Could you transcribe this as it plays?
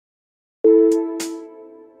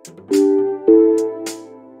Hello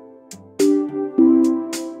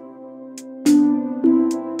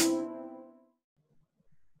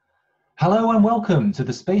and welcome to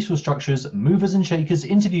the Spatial Structures Movers and Shakers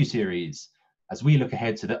interview series, as we look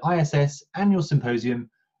ahead to the IASS Annual Symposium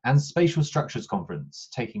and Spatial Structures Conference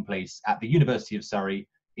taking place at the University of Surrey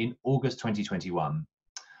in August 2021.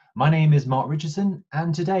 My name is Mark Richardson,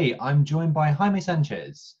 and today I'm joined by Jaime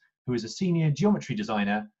Sanchez, who is a senior geometry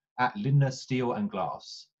designer at Lindner Steel and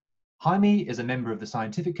Glass. Jaime is a member of the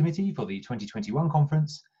scientific committee for the 2021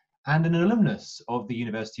 conference and an alumnus of the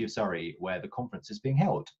University of Surrey, where the conference is being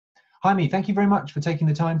held. Jaime, thank you very much for taking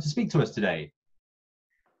the time to speak to us today.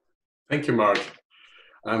 Thank you, Mark.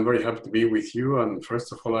 I'm very happy to be with you. And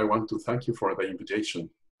first of all, I want to thank you for the invitation.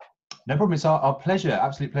 No problem. It's our pleasure,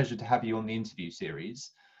 absolute pleasure to have you on the interview series.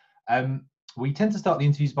 We tend to start the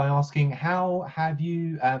interviews by asking, how have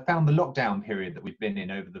you found the lockdown period that we've been in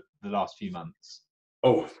over the last few months?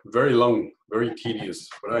 Oh, very long, very tedious,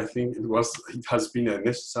 but I think it has been a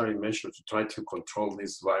necessary measure to try to control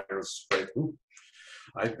this virus spread.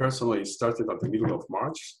 I personally started at the middle of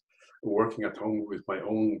March, working at home with my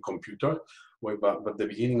own computer, but the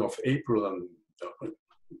beginning of April and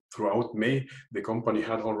throughout May, the company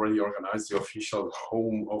had already organized the official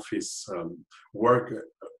home office work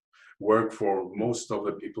for most of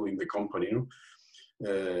the people in the company.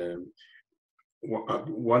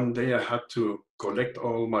 One day I had to collect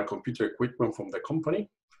all my computer equipment from the company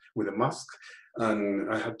with a mask, and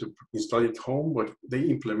I had to install it home, but they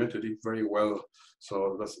implemented it very well.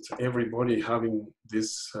 So that's everybody having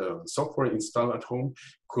this software installed at home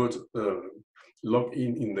could log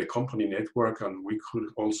in the company network, and we could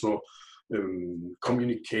also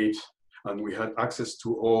communicate, and we had access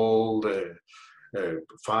to all the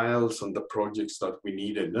files and the projects that we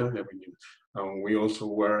needed. And we also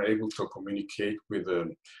were able to communicate with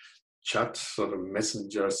chats or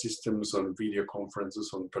messenger systems and video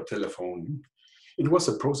conferences per telephone. It was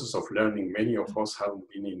a process of learning. Many of us haven't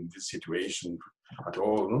been in this situation at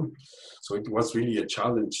all. No? So it was really a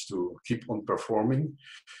challenge to keep on performing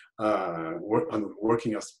and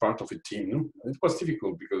working as part of a team. No? It was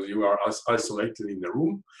difficult because you are isolated in the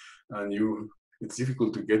room, and it's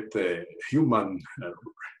difficult to get the human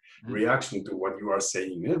reaction to what you are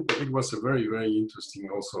saying. Yeah? But it was a very, very interesting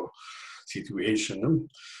also situation.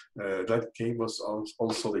 That gave us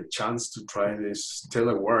also the chance to try this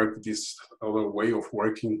telework, this other way of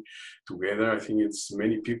working together. I think it's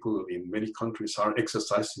many people in many countries are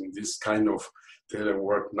exercising this kind of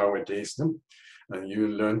telework nowadays. And you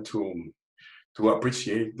learn to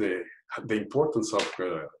appreciate the importance of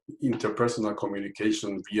interpersonal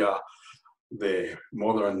communication via the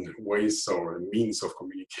modern ways or means of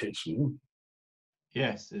communication.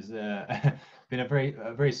 Yes, it's been a very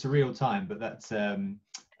surreal time, but that's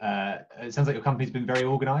it sounds like your company's been very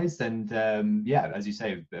organized, and yeah, as you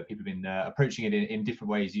say, people have been approaching it in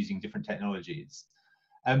different ways using different technologies.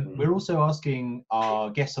 We're also asking our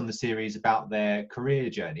guests on the series about their career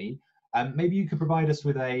journey. Maybe you could provide us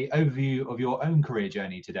with an overview of your own career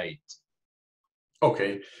journey to date.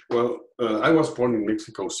 Okay, well, I was born in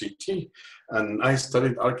Mexico City, and I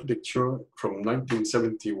studied architecture from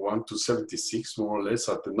 1971 to 76, more or less,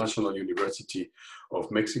 at the National University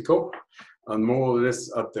of Mexico. And more or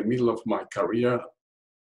less at the middle of my career,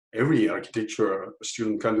 every architecture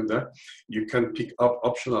student can do that. You can pick up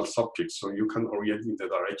optional subjects, so you can orient in the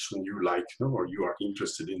direction you like, or you are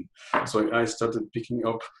interested in. So I started picking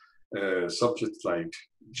up subjects like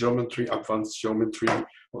geometry, advanced geometry,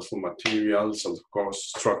 also materials, and of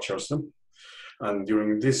course structures. And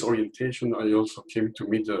during this orientation, I also came to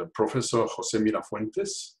meet Professor Jose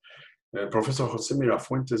Mirafuentes. Professor Jose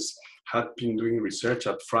Mirafuentes had been doing research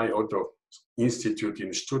at Fray Otto Institute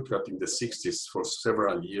in Stuttgart in the 60s for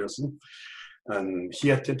several years. And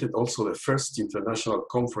he attended also the first international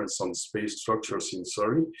conference on space structures in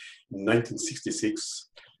Surrey in 1966.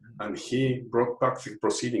 And he brought back the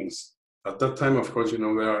proceedings. At that time, of course,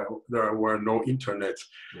 there were no internet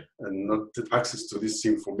and not access to this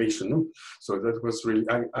information. So that was really,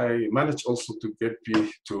 I managed also to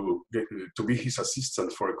be his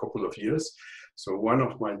assistant for a couple of years. So one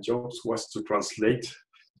of my jobs was to translate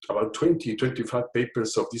about 25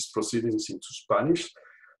 papers of these proceedings into Spanish.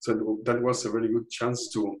 So that was a very good chance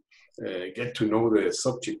to get to know the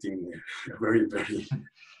subject in very, very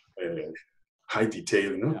high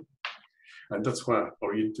detail, and that's what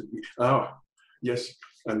oriented me. Yes,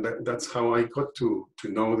 and that's how I got to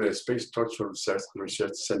know the Space Structures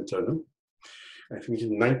Research Center. I think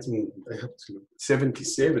in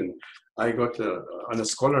 1977, I got a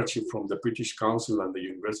scholarship from the British Council and the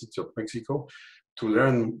University of Mexico to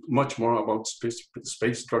learn much more about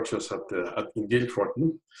space structures in Guildford.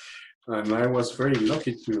 And I was very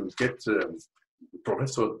lucky to get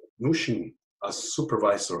Professor Nushin as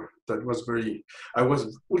supervisor. That was I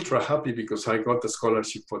was ultra happy because I got the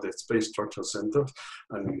scholarship for the Space Structure Center,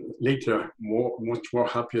 and later much more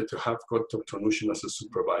happier to have got Dr. Nushin as a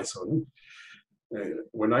supervisor.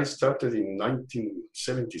 When I started in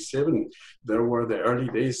 1977, there were the early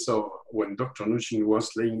days of when Dr. Nushin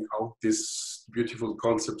was laying out these beautiful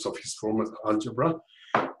concepts of his formal algebra,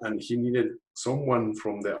 and he needed someone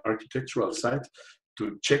from the architectural side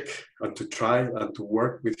to check and to try and to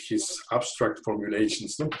work with his abstract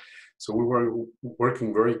formulations. So we were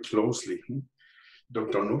working very closely.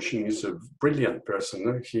 Dr. Nushin is a brilliant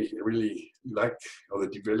person. He really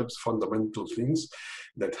develops fundamental things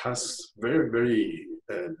that has very, very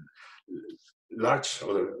large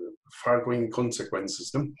or far-going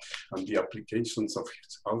consequences. And the applications of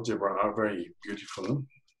his algebra are very beautiful.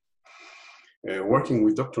 Working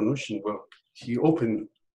with Dr. Nushin, well, he opened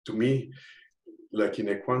to me, like in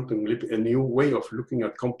a quantum leap, a new way of looking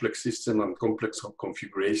at complex systems and complex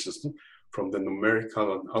configurations from the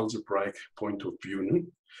numerical and algebraic point of view.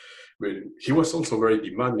 But he was also very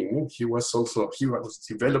demanding. He was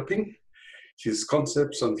developing his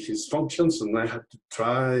concepts and his functions, and I had to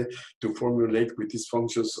try to formulate with these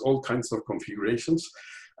functions all kinds of configurations.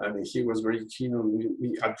 And he was very keen on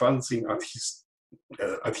me advancing at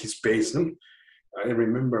his pace. I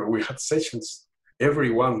remember we had sessions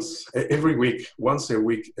every week, once a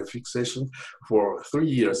week, a fixed session for 3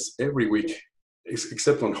 years, every week,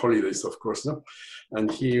 except on holidays, of course.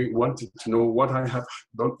 And he wanted to know what I have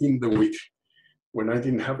done in the week. When I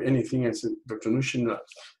didn't have anything, I said, Dr. Nushin,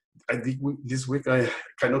 this week I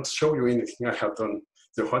cannot show you anything I have done.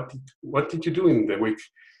 So what did you do in the week?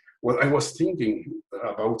 Well, I was thinking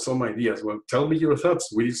about some ideas. Well, tell me your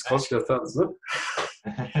thoughts. We discussed your thoughts. No?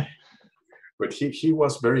 But he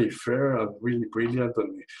was very fair and really brilliant,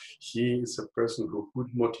 and he is a person who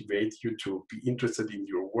would motivate you to be interested in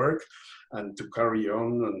your work and to carry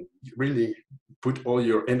on and really put all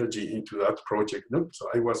your energy into that project. No? So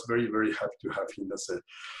I was very, very happy to have him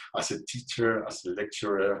as a teacher, as a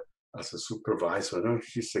lecturer, as a supervisor. No?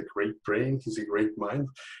 He's a great brain, he's a great mind,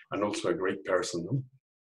 and also a great person. No?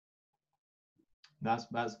 That's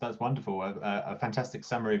wonderful. A fantastic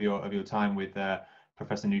summary of your time with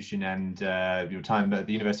Professor Nushin and your time at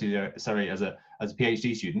the University of Surrey as a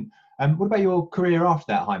PhD student. What about your career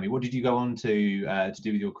after that, Jaime? What did you go on to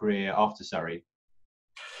do with your career after Surrey?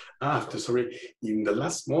 After Surrey, in the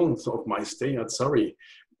last month of my stay at Surrey,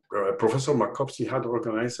 Professor Markovsky had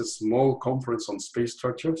organized a small conference on space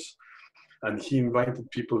structures, and he invited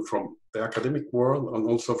people from the academic world and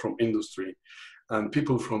also from industry. And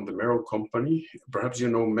people from the Merrill company. Perhaps you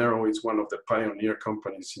know Merrill is one of the pioneer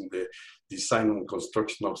companies in the design and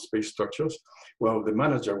construction of space structures. Well, the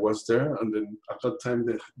manager was there, and then at that time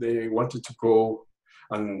they wanted to go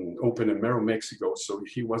and open a Merrill Mexico. So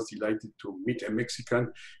he was delighted to meet a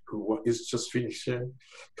Mexican who was just finishing,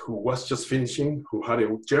 who had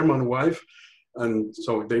a German wife. And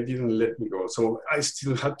so they didn't let me go. So I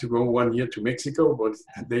still had to go 1 year to Mexico, but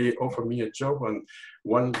they offered me a job. And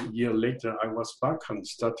 1 year later, I was back and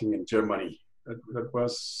starting in Germany. That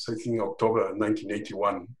was, I think, October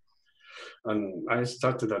 1981. And I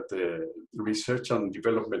started at the Research and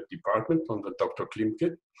Development Department under Dr.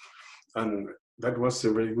 Klimke. And that was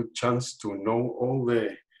a very good chance to know all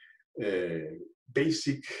the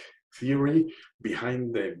basic theory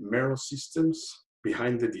behind the Merrill systems,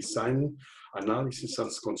 behind the design, analysis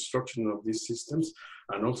and construction of these systems,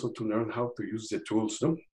 and also to learn how to use the tools.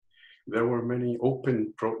 No? There were many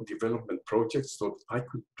open development projects, so I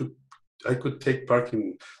could take part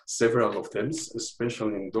in several of them,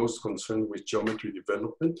 especially in those concerned with geometry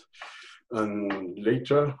development. And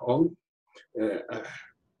later on,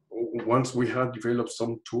 once we had developed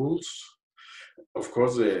some tools, of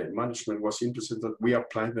course, the management was interested that we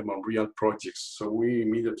apply them on real projects. So we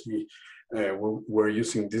immediately we're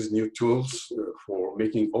using these new tools for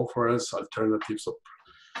making offers, alternatives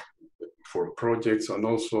for projects, and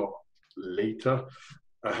also later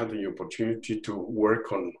I had the opportunity to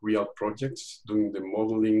work on real projects, doing the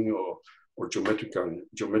modeling or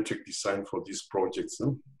geometric design for these projects.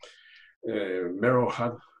 Merrill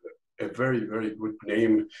had a very, very good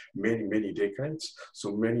name many decades,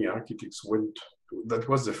 so many architects went. That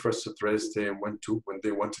was the first address they went to when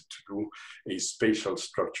they wanted to do a spatial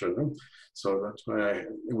structure. No? So that's why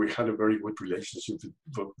we had a very good relationship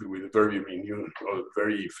with very renowned,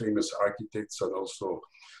 very famous architects and also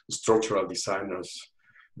structural designers.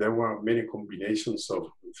 There were many combinations of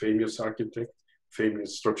famous architects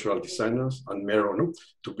famous structural designers, and Mero, no?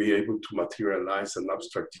 To be able to materialize an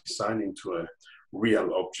abstract design into a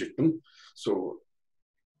real object. No? So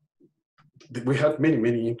we have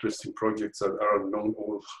many interesting projects that are known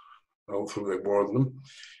all through the world. No?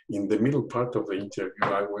 In the middle part of the interview,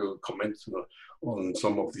 I will comment on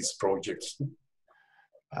some of these projects.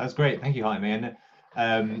 That's great, thank you, Jaime.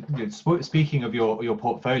 And speaking of your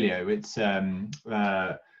portfolio, it's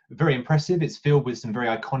very impressive. It's filled with some very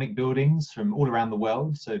iconic buildings from all around the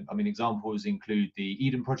world. So, I mean, examples include the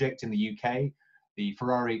Eden project in the UK, the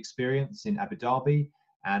Ferrari Experience in Abu Dhabi,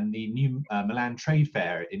 and the new Milan Trade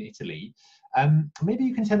Fair in Italy. Maybe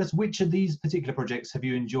you can tell us which of these particular projects have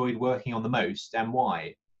you enjoyed working on the most and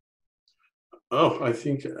why? Oh, I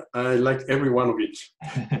think I like every one of it.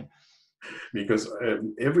 Because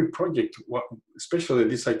every project, especially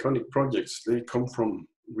these iconic projects, they come from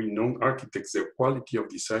renowned architects. The quality of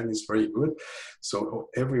design is very good. So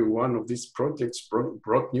every one of these projects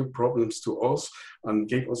brought new problems to us and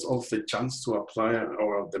gave us also the chance to apply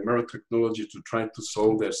the Mero technology to try to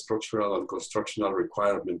solve their structural and constructional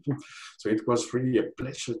requirements. So it was really a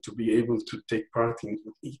pleasure to be able to take part in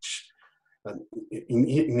each,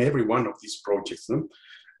 in every one of these projects. No?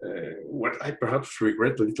 What I perhaps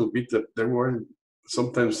regret a little bit that there were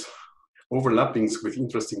sometimes overlappings with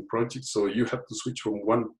interesting projects, so you have to switch from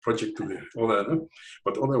one project to the other. No?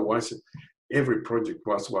 But otherwise, every project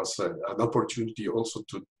was an opportunity also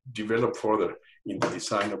to develop further in the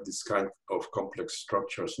design of this kind of complex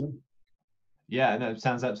structures. No? Yeah, no, it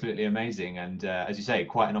sounds absolutely amazing. And as you say,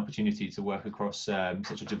 quite an opportunity to work across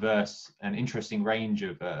such a diverse and interesting range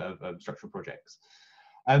of structural projects.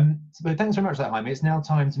 So thanks very much for that, Jaime. It's now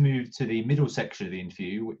time to move to the middle section of the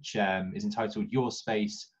interview, which is entitled Your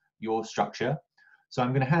Space, Your Structure. So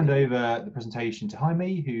I'm going to hand over the presentation to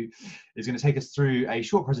Jaime, who is going to take us through a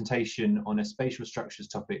short presentation on a spatial structures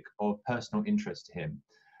topic of personal interest to him.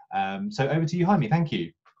 So over to you, Jaime. Thank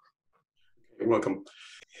you. You're welcome.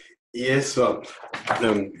 Yes,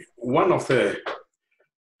 one of the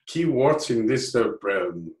key words in this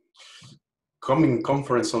coming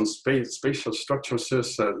conference on spatial structures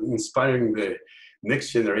is inspiring the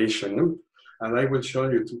next generation. And I will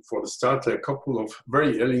show you, for the start, a couple of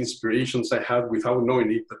very early inspirations I had without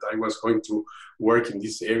knowing it, that I was going to work in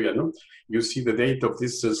this area. No? You see the date of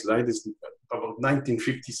this slide is about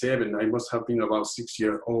 1957. I must have been about 6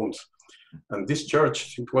 years old. And this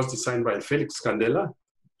church, it was designed by Felix Candela.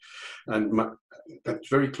 And that's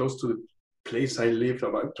very close to the place I lived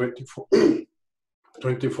about 24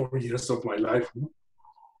 years of my life.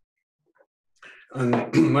 And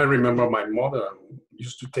I remember my mother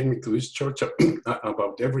used to take me to this church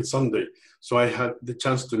about every Sunday. So I had the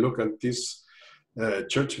chance to look at this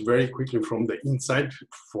church very quickly from the inside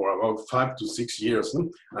for about 5 to 6 years.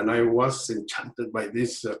 And I was enchanted by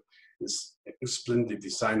this splendid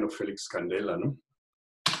design of Felix Candela.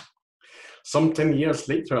 Some 10 years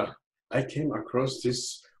later, I came across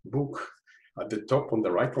this book at the top on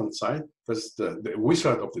the right-hand side. That's the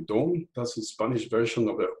Wizard of the Dome. That's the Spanish version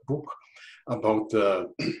of the book about the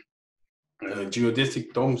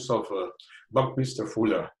geodesic domes of Buckminster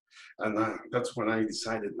Fuller. And that's when I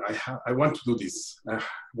decided I want to do this. I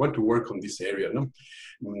want to work on this area. No?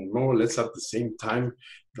 More or less at the same time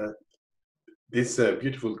that this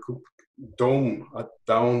beautiful dome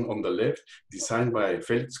down on the left, designed by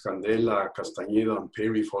Felix Candela, Castañeda, and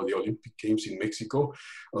Perry for the Olympic Games in Mexico,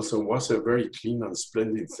 also was a very clean and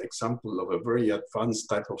splendid example of a very advanced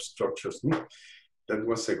type of structures. That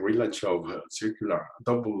was a grillage of circular,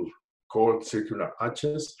 double chord circular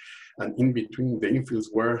arches, and in between the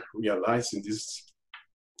infills were realized in this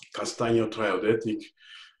Castaño triodetic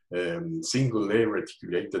single layer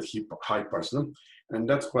reticulated high parts. And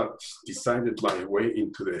that's what decided my way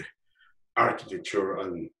into the architecture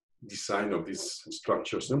and design of these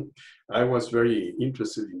structures. I was very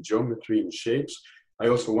interested in geometry and shapes. I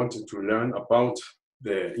also wanted to learn about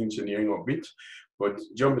the engineering of it, but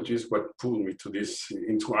geometry is what pulled me to this,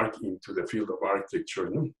 into the field of architecture.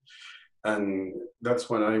 And that's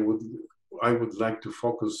when I would like to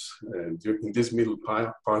focus in this middle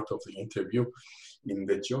part of the interview in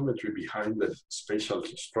the geometry behind the spatial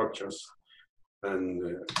structures.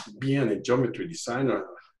 And being a geometry designer,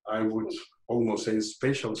 I would almost say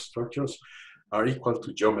spatial structures are equal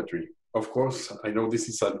to geometry. Of course, I know this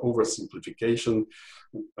is an oversimplification,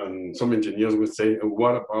 and some engineers would say,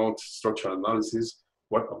 what about structural analysis?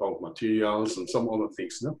 What about materials and some other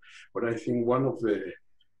things? No? But I think one of the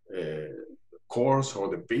cores or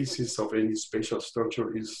the basis of any spatial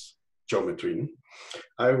structure is geometry.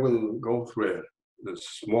 I will go through the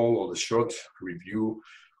small or the short review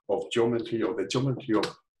of geometry, or the geometry of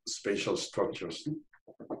spatial structures.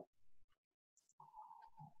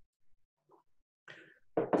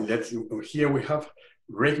 Here we have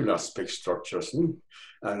regular space structures,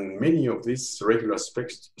 and many of these regular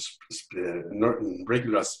space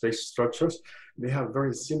structures, they have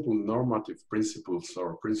very simple normative principles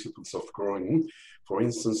or principles of growing. For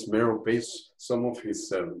instance, Mero based some of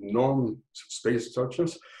his norm space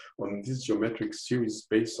structures on this geometric series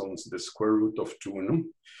based on the square root of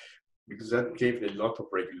 2, because that gave a lot of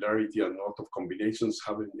regularity and a lot of combinations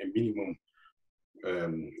having a minimum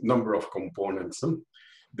number of components.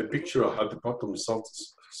 The picture at the bottom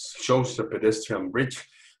shows the pedestrian bridge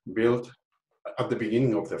built at the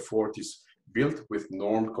beginning of the 40s, built with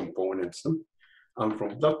norm components. And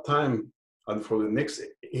from that time, and for the next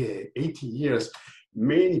 80 years,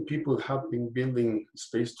 many people have been building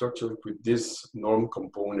space structures with these norm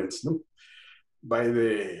components. By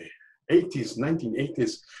the 80s,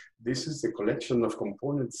 1980s, this is the collection of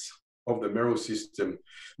components of the Mero system.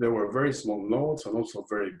 There were very small nodes and also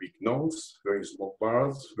very big nodes, very small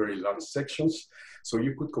bars, very large sections. So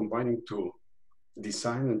you could combine it to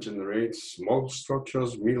design and generate small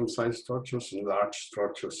structures, middle-sized structures, and large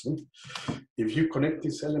structures. If you connect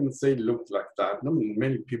these elements, they look like that.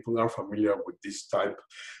 Many people are familiar with this type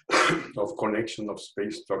of connection of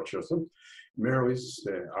space structures. Mero is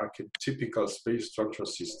the archetypical space structure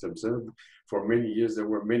systems. For many years, there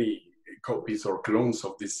were many copies or clones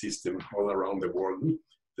of this system all around the world.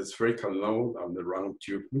 The spherical node and the round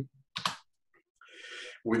tube.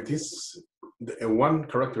 With this, one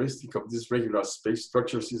characteristic of these regular space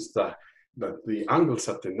structures is that the angles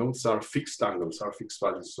at the nodes are fixed angles, are fixed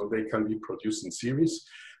values, so they can be produced in series,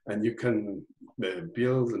 and you can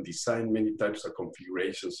build and design many types of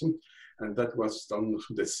configurations. And that was done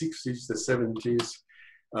through the 60s, the 70s,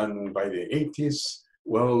 and by the 80s,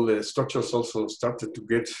 well, the structures also started to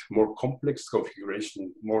get more complex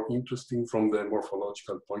configuration, more interesting from the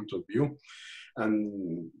morphological point of view.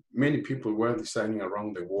 And many people were designing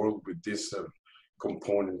around the world with these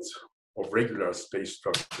components of regular space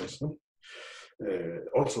structures.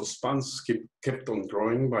 Also, spans kept on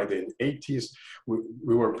growing. By the 80s,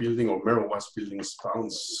 we were building, or Mero was building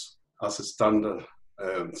spans as a standard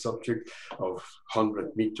subject of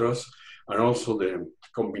 100 meters. And also the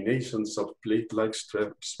combinations of plate-like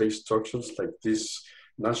space structures like this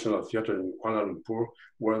National Theatre in Kuala Lumpur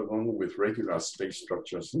were done with regular space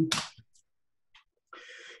structures.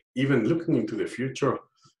 Even looking into the future,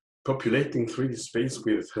 populating 3D space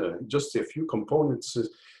with just a few components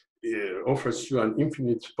offers you an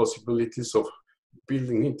infinite possibilities of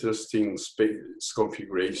building interesting space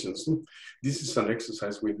configurations. This is an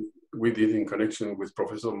exercise we did in connection with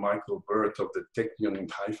Professor Michael Bird of the Technion in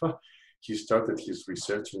Haifa. He started his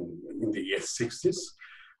research in the 60s,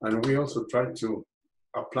 and we also tried to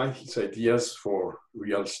apply his ideas for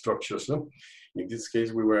real structures. In this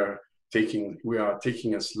case, we are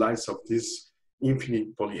taking a slice of this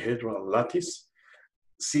infinite polyhedral lattice,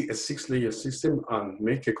 see a 6-layer system, and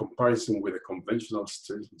make a comparison with a conventional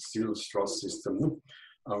steel truss system.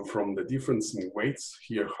 And from the difference in weights,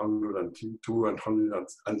 here 102 and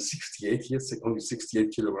 168, yes, only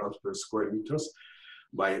 68 kilograms per square meters,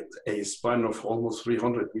 by a span of almost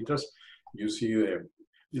 300 meters, you see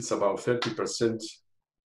it's about 30%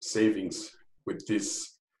 savings with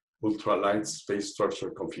this ultralight space structure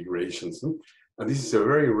configurations. And this is a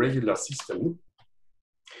very regular system.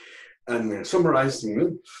 And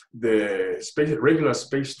summarizing the regular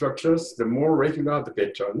space structures, the more regular, the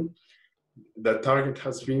better. The target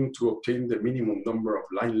has been to obtain the minimum number of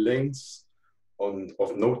line lengths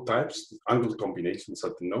of node types, angle combinations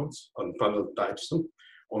at the nodes, on panel types.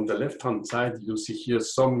 On the left-hand side, you see here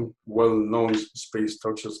some well-known space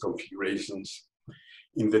structures configurations.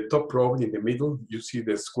 In the top row, in the middle, you see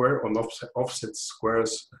the square on offset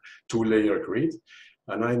squares 2-layer grid.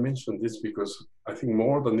 And I mentioned this because I think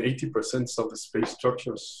more than 80% of the space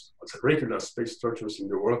structures, regular space structures in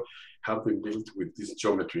the world, have been built with this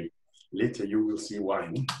geometry. Later, you will see why.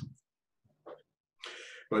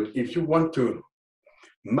 But if you want to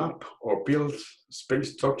map or build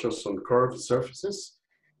space structures on curved surfaces,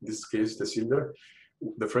 in this case, the cylinder,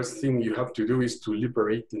 the first thing you have to do is to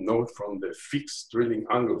liberate the node from the fixed drilling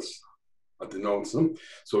angles at the nodes,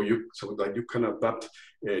 so that you can adapt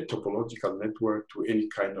a topological network to any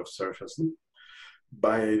kind of surface.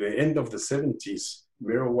 By the end of the 70s,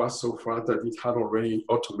 Mero was so far that it had already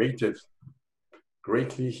automated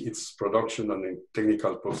greatly its production and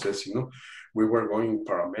technical processing. We were going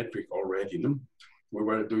parametric already. We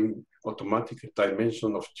were doing automatic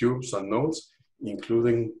dimension of tubes and nodes,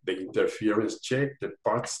 including the interference check, the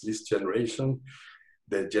parts list generation,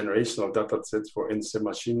 the generation of data sets for NC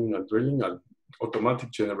machining and drilling, and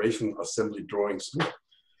automatic generation assembly drawings.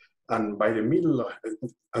 And by the middle,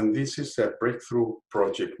 and this is a breakthrough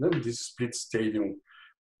project, no? This split stadium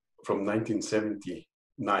from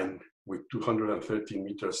 1979 with 213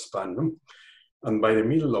 meters span. No? And by the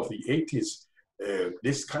middle of the 80s,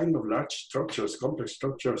 this kind of large structures, complex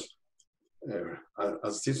structures,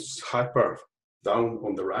 as this hyper down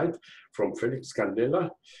on the right from Felix Candela,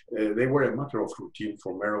 they were a matter of routine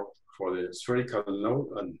for Mero for the spherical node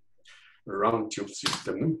and round tube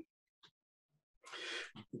system.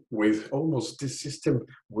 With almost this system,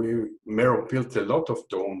 Mero built a lot of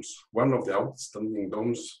domes. One of the outstanding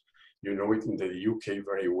domes, you know it in the UK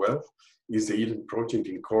very well, is the Eden project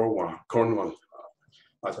in Cornwall.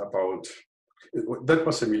 That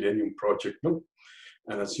was a Millennium project, no?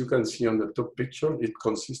 And as you can see on the top picture, it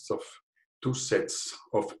consists of two sets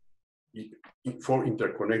of 4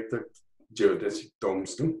 interconnected geodesic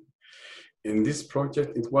domes. No? In this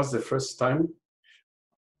project, it was the first time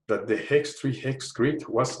that the hex 3 hex grid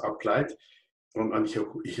was applied on an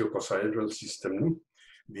icosahedral system. No?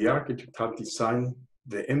 The architect had designed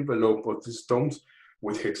the envelope of these domes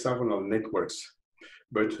with hexagonal networks.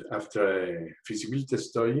 But after a feasibility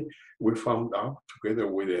study, we found out, together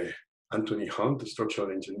with Anthony Hunt, the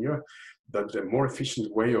structural engineer, that the more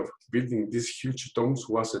efficient way of building these huge domes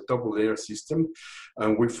was a double layer system.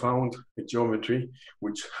 And we found a geometry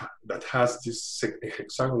that has this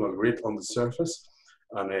hexagonal grid on the surface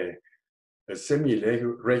and a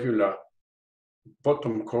semi-regular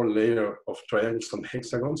bottom core layer of triangles and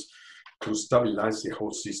hexagons to stabilize the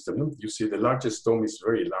whole system. You see the largest dome is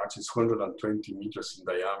very large, it's 120 meters in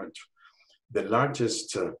diameter. The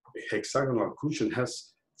largest hexagonal cushion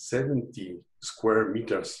has 70 square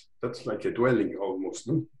meters. That's like a dwelling almost.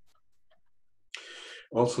 No?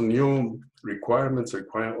 Also new requirements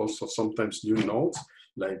require also sometimes new nodes,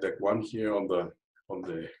 like the one here on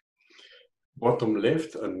the bottom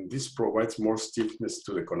left, and this provides more stiffness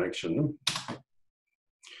to the connection. No?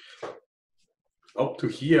 Up to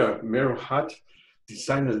here, Mero had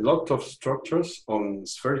designed a lot of structures on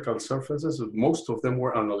spherical surfaces. Most of them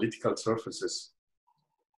were analytical surfaces.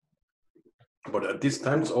 But at these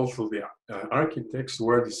times, also the architects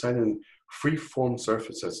were designing free-form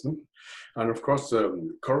surfaces. No? And of course,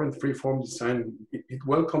 current free-form design, it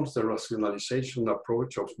welcomes the rationalization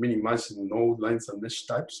approach of minimizing node lines and mesh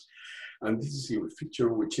types. And this is a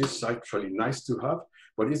feature which is actually nice to have,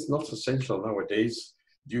 but it's not essential nowadays,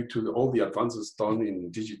 due to all the advances done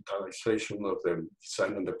in digitalization of the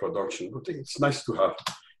design and the production. But it's nice to have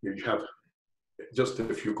if you have just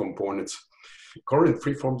a few components. Current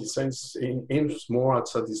freeform designs aims more at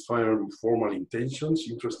satisfying formal intentions,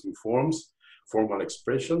 interesting forms, formal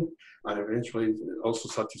expression, and eventually also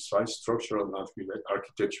satisfies structural and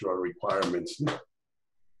architectural requirements.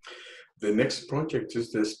 The next project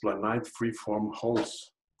is the Esplanade freeform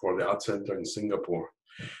halls for the Art Center in Singapore.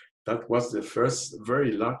 That was the first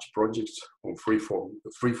very large project on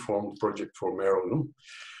freeform project for Mero. No?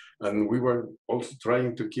 And we were also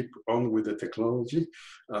trying to keep on with the technology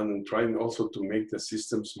and trying also to make the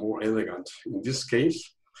systems more elegant. In this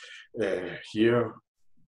case, here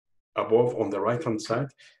above on the right-hand side,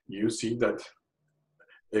 you see that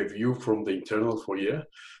a view from the internal foyer.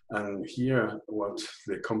 And here, what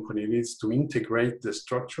the company needs to integrate the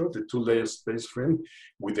structure, the 2-layer space frame,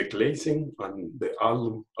 with the glazing and the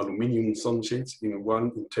aluminum sunshades in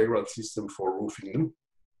one integral system for roofing.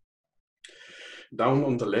 Down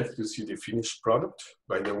on the left, you see the finished product.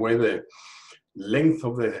 By the way, the length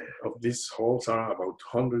of these halls are about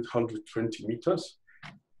 120 meters,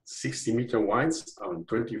 60 meter wide and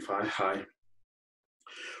 25 high.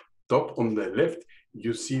 Top on the left,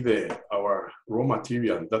 you see our raw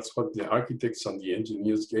material. That's what the architects and the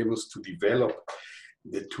engineers gave us to develop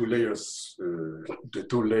the 2 layers, the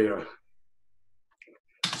 2-layer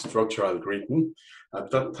structural grid. At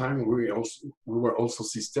that time, we were also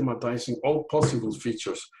systematizing all possible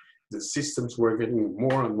features. The systems were getting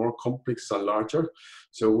more and more complex and larger.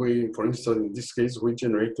 So for instance, in this case, we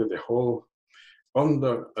generated the whole on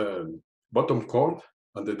the bottom chord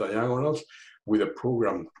and the diagonals with a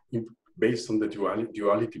program based on the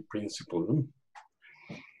duality principle.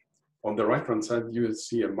 On the right-hand side, you will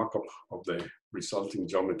see a mock-up of the resulting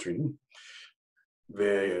geometry.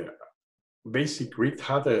 The basic grid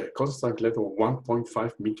had a constant length of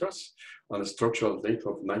 1.5 meters and a structural depth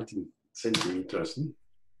of 19 centimeters.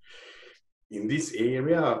 In this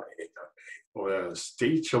area, or a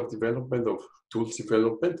stage of development of tools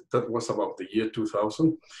development, that was about the year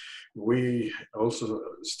 2000, we also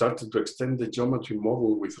started to extend the geometry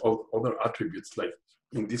model with other attributes, like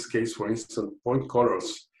in this case, for instance, point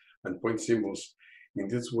colors and point symbols. In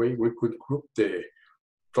this way, we could group the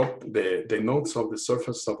nodes of the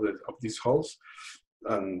surface of these halls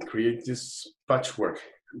and create this patchwork.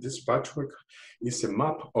 This patchwork is a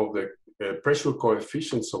map of the pressure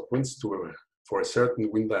coefficients of winds for a certain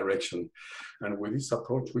wind direction. And with this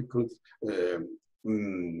approach, we could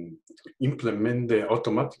implement the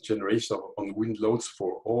automatic generation on wind loads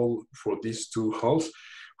for these two hulls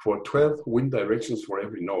for 12 wind directions for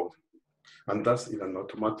every node. And that's in an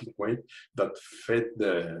automatic way that fed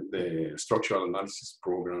the structural analysis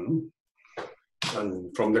program.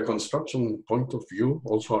 And from the construction point of view,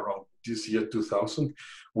 also around this year 2000,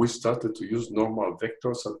 we started to use normal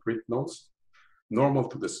vectors at grid nodes, normal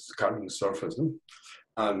to the carrying surface,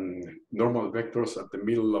 and normal vectors at the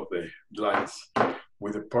middle of the lines,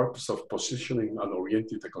 with the purpose of positioning and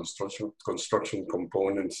orienting the construction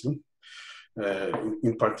components.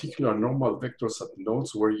 In particular, normal vectors at the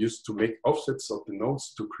nodes were used to make offsets of the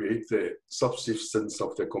nodes to create the subsistence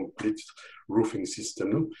of the complete roofing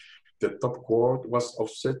system. The top chord was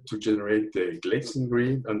offset to generate the glazing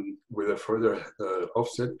grid, and with a further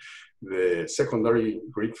offset, the secondary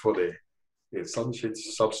grid for the sunshade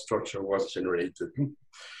substructure was generated.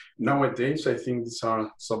 Nowadays, I think these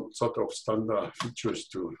are some sort of standard features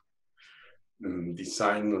to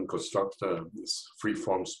design and construct these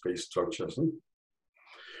free-form space structures.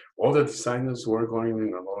 Other designers were going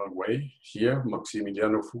in another way. Here,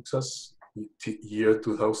 Maximiliano Fuchsas, year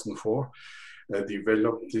 2004,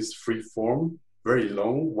 developed this free-form, very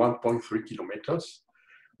long, 1.3 kilometers,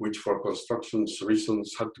 which for construction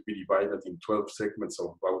reasons had to be divided in 12 segments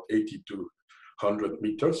of about 80 to 100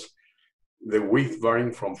 meters. The width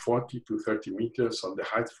varying from 40 to 30 meters, and the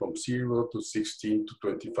height from 0 to 16 to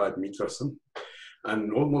 25 meters.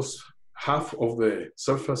 And almost half of the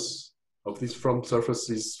surface of this front surface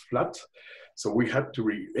is flat. So we had to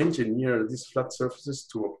re-engineer these flat surfaces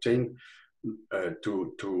to obtain,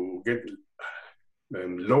 to get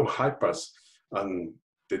low high pass. And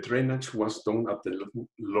the drainage was done at the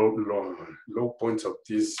low points of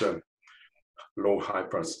this low high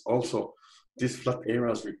pass. Also, these flat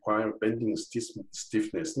areas require bending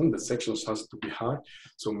stiffness. The sections has to be high,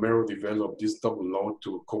 so Mero developed this double load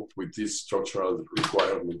to cope with this structural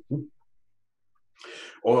requirement.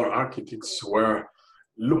 Other architects were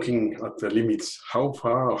looking at the limits, how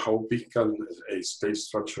far or how big can a space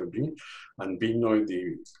structure be, and Binoy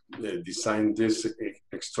designed this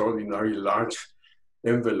extraordinarily large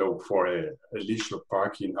envelope for a leisure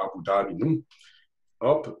park in Abu Dhabi.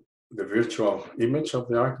 Up the virtual image of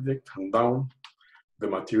the architect, and down the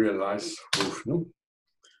materialized roof.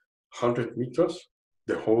 100 meters,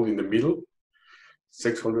 the hole in the middle,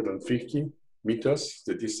 650 meters,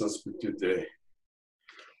 the distance between the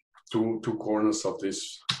two corners of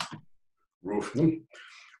this roof.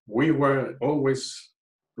 We were always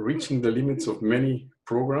reaching the limits of many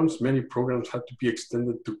programs. Many programs had to be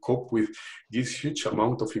extended to cope with this huge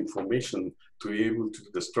amount of information to be able to do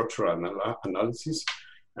the structural analysis,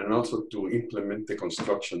 and also to implement the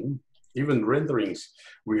construction. Even renderings,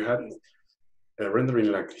 we had a rendering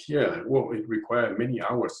like here, well, it required many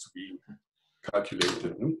hours to be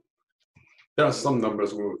calculated. There are some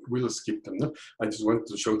numbers, we'll skip them. I just want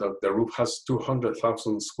to show that the roof has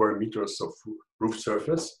 200,000 square meters of roof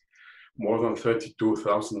surface, more than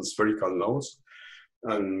 32,000 spherical nodes,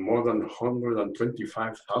 and more than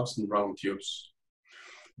 125,000 round tubes.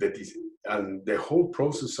 And the whole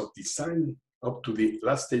process of design up to the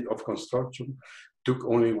last stage of construction took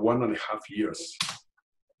only 1.5 years.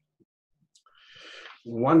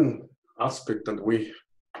 One aspect that we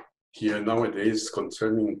hear nowadays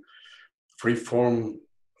concerning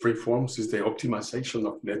free-forms is the optimization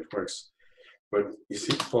of networks. But is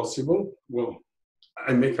it possible? Well,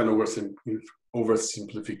 I make an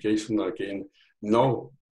oversimplification again.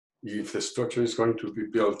 No, if the structure is going to be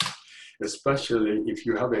built, especially if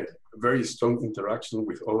you have a very strong interaction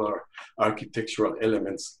with other architectural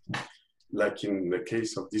elements, like in the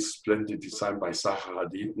case of this splendid design by Zaha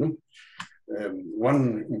Hadid.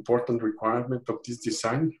 One important requirement of this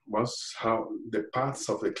design was how the paths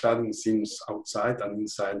of the cladding seams outside and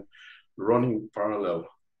inside running parallel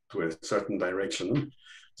to a certain direction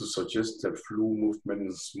to suggest the flow movement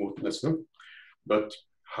and smoothness. But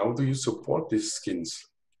how do you support these skins?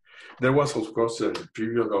 There was, of course, a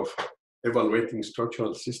period of evaluating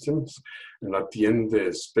structural systems, and at the end,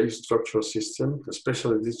 the space structural system,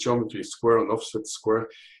 especially this geometry square and offset square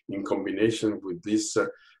in combination with this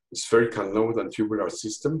spherical node and tubular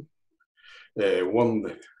system,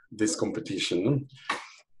 won this competition.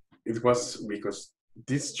 It was because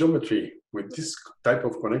this geometry with this type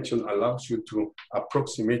of connection allows you to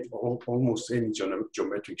approximate almost any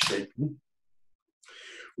geometric shape.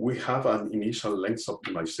 We have an initial length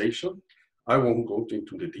optimization. I won't go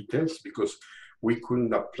into the details because we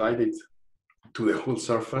couldn't apply it to the whole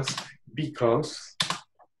surface, because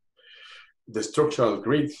the structural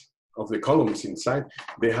grid of the columns inside,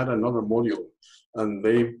 they had another module, and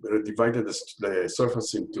they divided the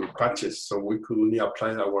surface into patches, so we could only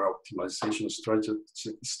apply our optimization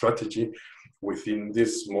strategy within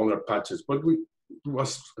these smaller patches. But it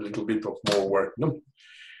was a little bit of more work. No?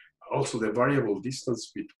 Also, the variable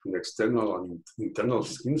distance between external and internal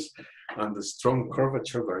skins and the strong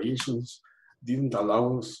curvature variations didn't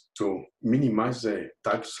allow us to minimize the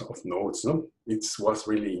types of nodes. No? It was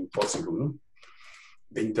really impossible. No?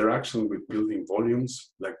 The interaction with building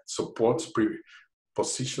volumes, like supports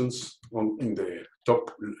positions in the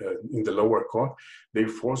top, in the lower core, they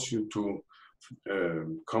force you to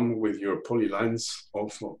come with your polylines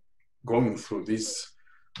also going through these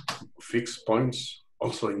fixed points,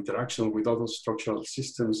 also interaction with other structural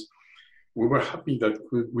systems. We were happy that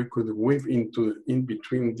we could weave in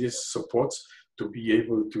between these supports to be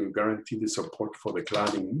able to guarantee the support for the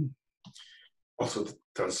cladding. Also, the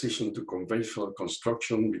transition to conventional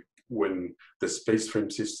construction when the space frame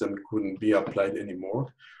system couldn't be applied anymore.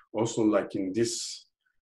 Also, like in this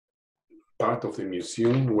part of the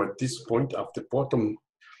museum, where this point at the bottom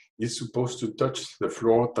is supposed to touch the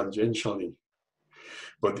floor tangentially.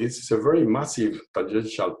 But it's a very massive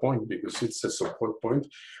tangential point because it's a support point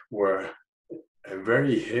where a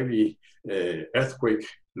very heavy earthquake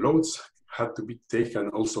loads had to be taken,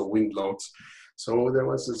 also wind loads. So there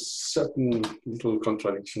was a certain little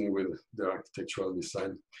contradiction with the architectural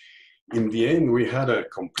design. In the end, we had a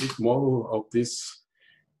complete model of this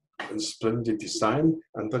splendid design,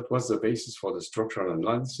 and that was the basis for the structural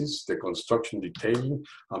analysis, the construction detailing,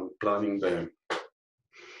 and planning the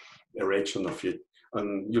erection of it.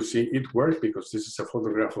 And you see it worked because this is a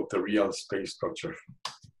photograph of the real space structure.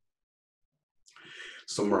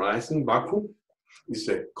 Summarizing, vacuum is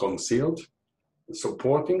a concealed,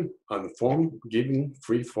 supporting, and form-giving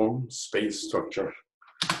free-form space structure.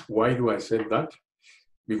 Why do I say that?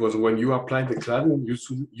 Because when you apply the cladding,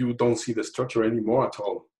 you don't see the structure anymore at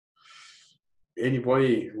all.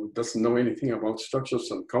 Anybody who doesn't know anything about structures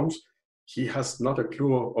and comes, he has not a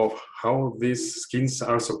clue of how these skins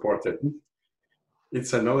are supported.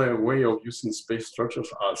 It's another way of using space structures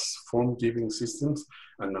as form-giving systems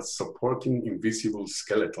and as supporting invisible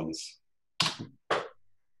skeletons.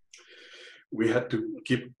 We had to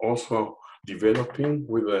keep also developing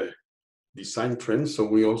with the design trends, so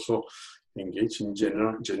we also engage in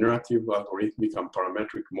generative, algorithmic, and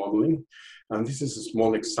parametric modeling. And this is a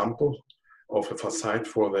small example of a facade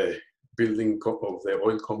for the building of the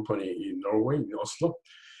oil company in Norway, in Oslo.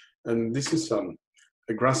 And this is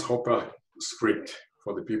a grasshopper script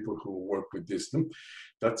for the people who work with this.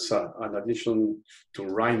 That's an addition to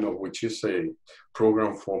Rhino, which is a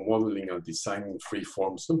program for modeling and designing free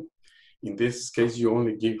forms. In this case, you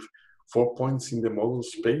only give 4 points in the model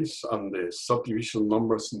space and the subdivision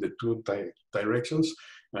numbers in the two directions,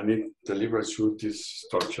 and it delivers you this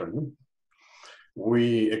structure.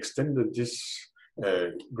 We extended this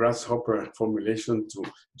grasshopper formulation to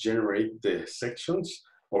generate the sections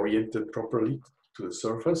oriented properly to the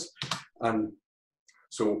surface. And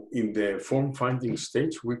so in the form finding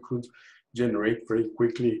stage, we could generate very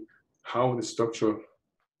quickly how the structure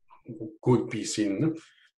could be seen.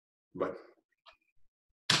 But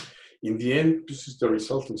in the end, this is the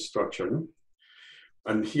resultant structure.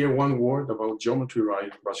 And here one word about geometry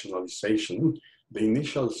rationalization. The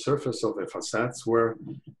initial surface of the facades were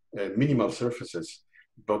minimal surfaces,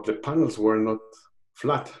 but the panels were not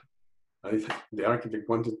flat. The architect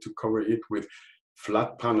wanted to cover it with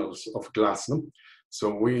flat panels of glass.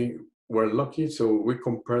 So we were lucky, so we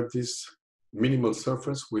compared this minimal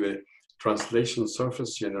surface with a translation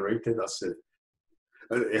surface generated as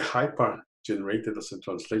a hyper generated as a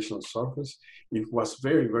translation surface. It was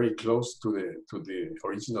very, very close to the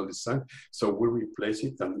original design. So we replaced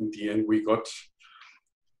it, and in the end we got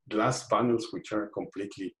glass panels which are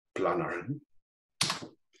completely planar.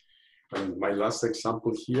 And my last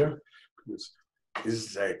example here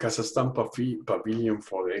is the Casa Stampa pavilion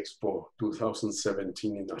for the Expo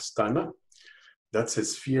 2017 in Astana. That's a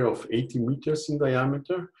sphere of 80 meters in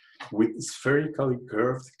diameter with spherically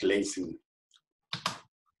curved glazing.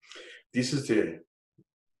 This is the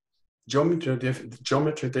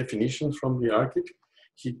geometry definition from the architect.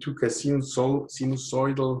 He took a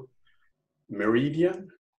sinusoidal meridian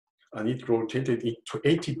and it rotated it to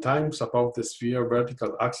 80 times above the sphere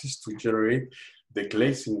vertical axis to generate the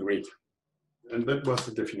glazing grid. And that was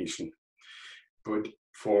the definition. But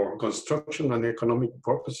for construction and economic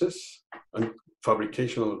purposes and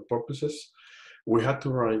fabricational purposes, we had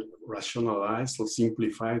to rationalize or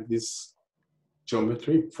simplify this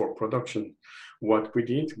geometry for production. What we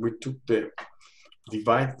did, we took the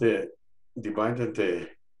divided the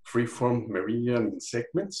free-form meridian in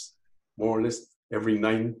segments, more or less every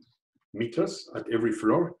 9 meters at every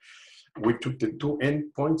floor. We took the two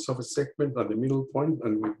end points of a segment and the middle point,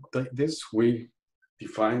 and with this we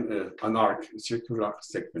define an arc, a circular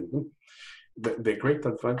segment. The great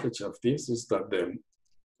advantage of this is that the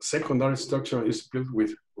secondary structure is built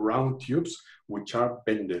with round tubes which are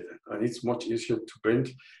bended, and it's much easier to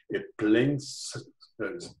bend a plain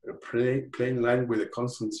line with a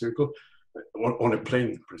constant circle on a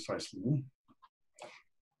plane precisely.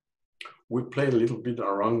 We played a little bit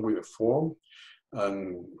around with the form,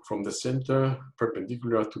 and from the center,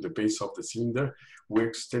 perpendicular to the base of the cylinder, we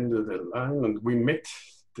extended the line and we met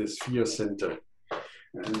the sphere center.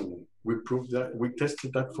 And we proved that, we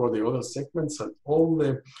tested that for the other segments, and all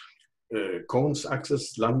the cones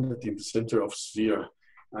axes landed in the center of sphere.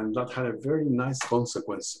 And that had a very nice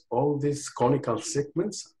consequence. All these conical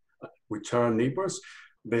segments, which are neighbors,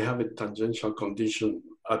 they have a tangential condition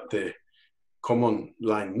at the common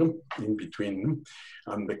line in between.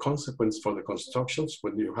 And the consequence for the constructions,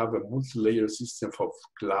 when you have a multi-layer system of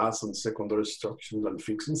glass and secondary structures and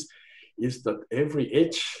fixings, is that every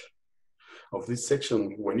edge of this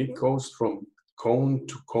section, when it goes from cone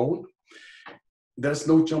to cone, there's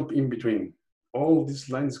no jump in between. All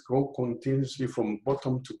these lines go continuously from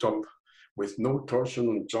bottom to top with no torsion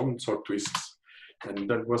and jumps or twists. And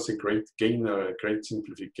that was a great gain, a great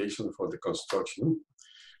simplification for the construction.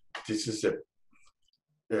 This is a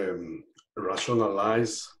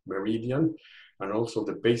rationalized meridian and also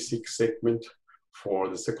the basic segment for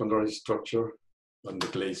the secondary structure and the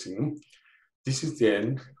glazing. This is the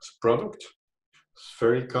end product,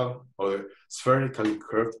 spherical or spherically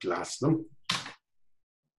curved glass.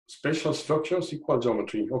 Spatial structures, equal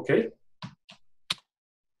geometry, okay?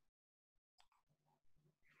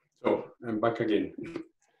 So I'm back again.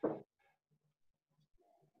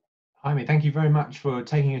 Jaime, thank you very much for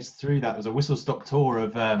taking us through that. It was a whistle-stop tour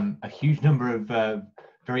of a huge number of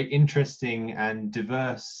very interesting and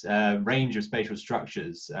diverse range of spatial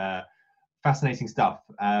structures. Fascinating stuff.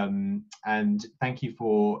 And thank you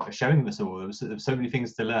for showing us all. There was so many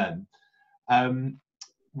things to learn.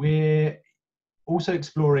 We're also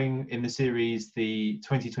exploring in the series the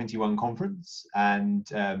 2021 conference,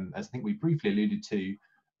 and as I think we briefly alluded to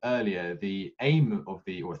earlier, the aim of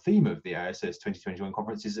the, or theme of the IASS 2021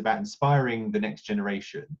 conference is about inspiring the next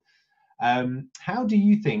generation. How do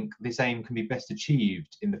you think this aim can be best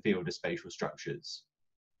achieved in the field of spatial structures?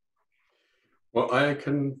 Well, I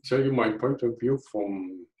can tell you my point of view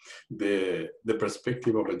from the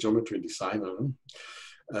perspective of a geometry designer.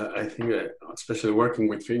 I think, especially working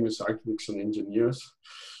with famous architects and engineers,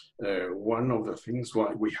 one of the things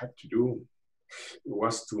what we had to do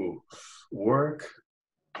was to work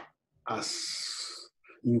as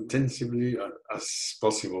intensively as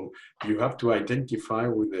possible. You have to identify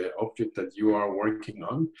with the object that you are working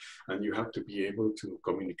on, and you have to be able to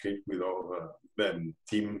communicate with all the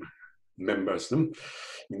team members. In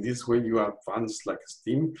this way, you advance like a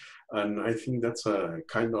team, and I think that's a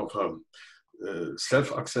kind of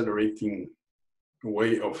self-accelerating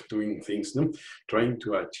way of doing things, trying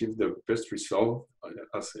to achieve the best result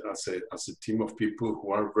as a team of people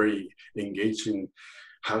who are very engaged in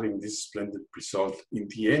having this splendid result. In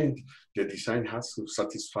the end, the design has to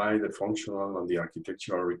satisfy the functional and the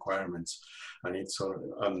architectural requirements. And it's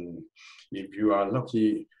if you are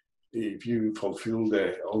lucky, if you fulfill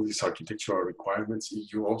all these architectural requirements,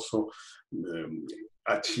 you also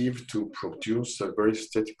achieve to produce a very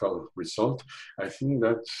aesthetical result. I think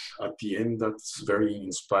that at the end, that's very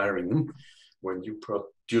inspiring. When you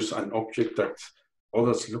produce an object that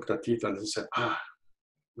others looked at it and they said,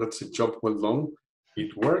 that's a job well done.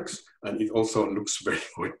 It works, and it also looks very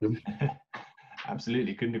good.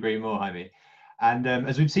 Absolutely, couldn't agree more, Jaime. And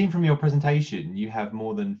as we've seen from your presentation, you have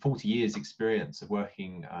more than 40 years experience of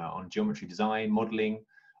working on geometry design, modeling,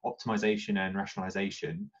 optimization and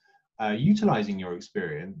rationalization. Utilizing your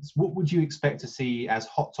experience, what would you expect to see as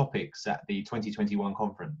hot topics at the 2021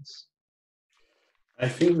 conference? I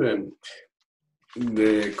think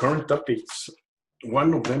the current topics,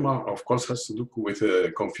 one of them, of course, has to do with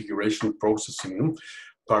configuration processing,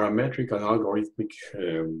 parametric and algorithmic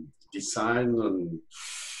design, and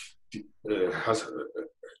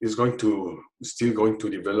is still going to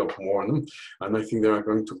develop more. And I think there are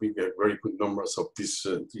going to be very good numbers of these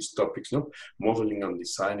topics, modeling and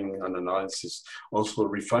designing and analysis, also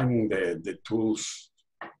refining the tools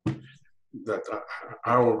that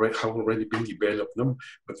have already been developed.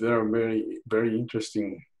 But there are very, very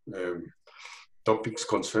interesting topics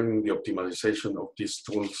concerning the optimization of these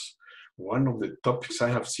tools one of the topics I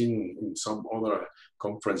have seen in some other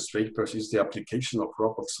conference papers is the application of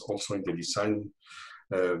robots also in the design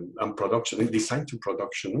and production, in design to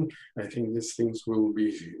production. I think these things will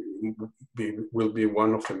be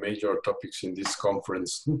one of the major topics in this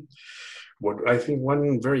conference. But I think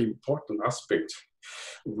one very important aspect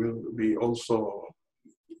will be also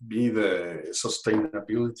the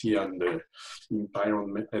sustainability and the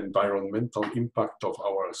environmental impact of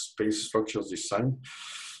our space structures design,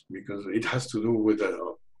 because it has to do with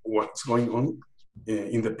what's going on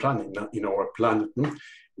in the planet, in our planet.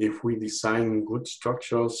 If we design good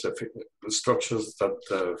structures, structures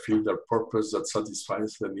that fill their purpose, that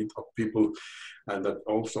satisfies the need of people, and that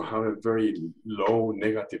also have a very low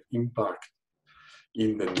negative impact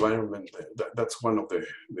in the environment, that's one of the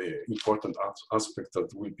important aspects that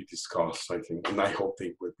will be discussed, I think, and I hope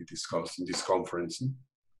they will be discussed in this conference.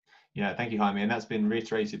 Yeah, thank you, Jaime. And that's been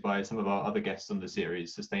reiterated by some of our other guests on the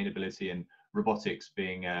series, sustainability and robotics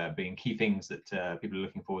being key things that people are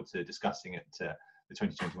looking forward to discussing at the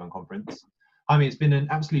 2021 conference. Jaime, it's been an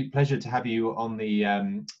absolute pleasure to have you on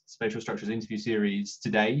the Spatial Structures interview series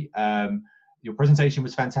today. Your presentation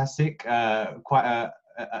was fantastic, quite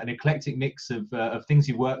an eclectic mix of things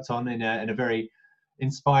you've worked on in a very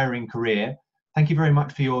inspiring career. Thank you very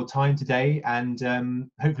much for your time today, and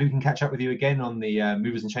hopefully we can catch up with you again on the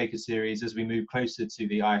Movers and Shakers series as we move closer to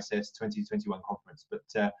the IASS 2021 conference. But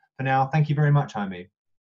for now, thank you very much, Jaime.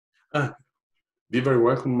 Be very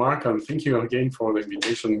welcome, Mark, and thank you again for the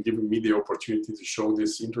invitation and giving me the opportunity to show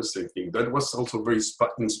this interesting thing. That was also very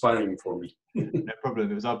inspiring for me. No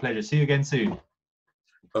problem. It was our pleasure. See you again soon.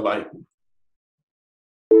 Bye-bye.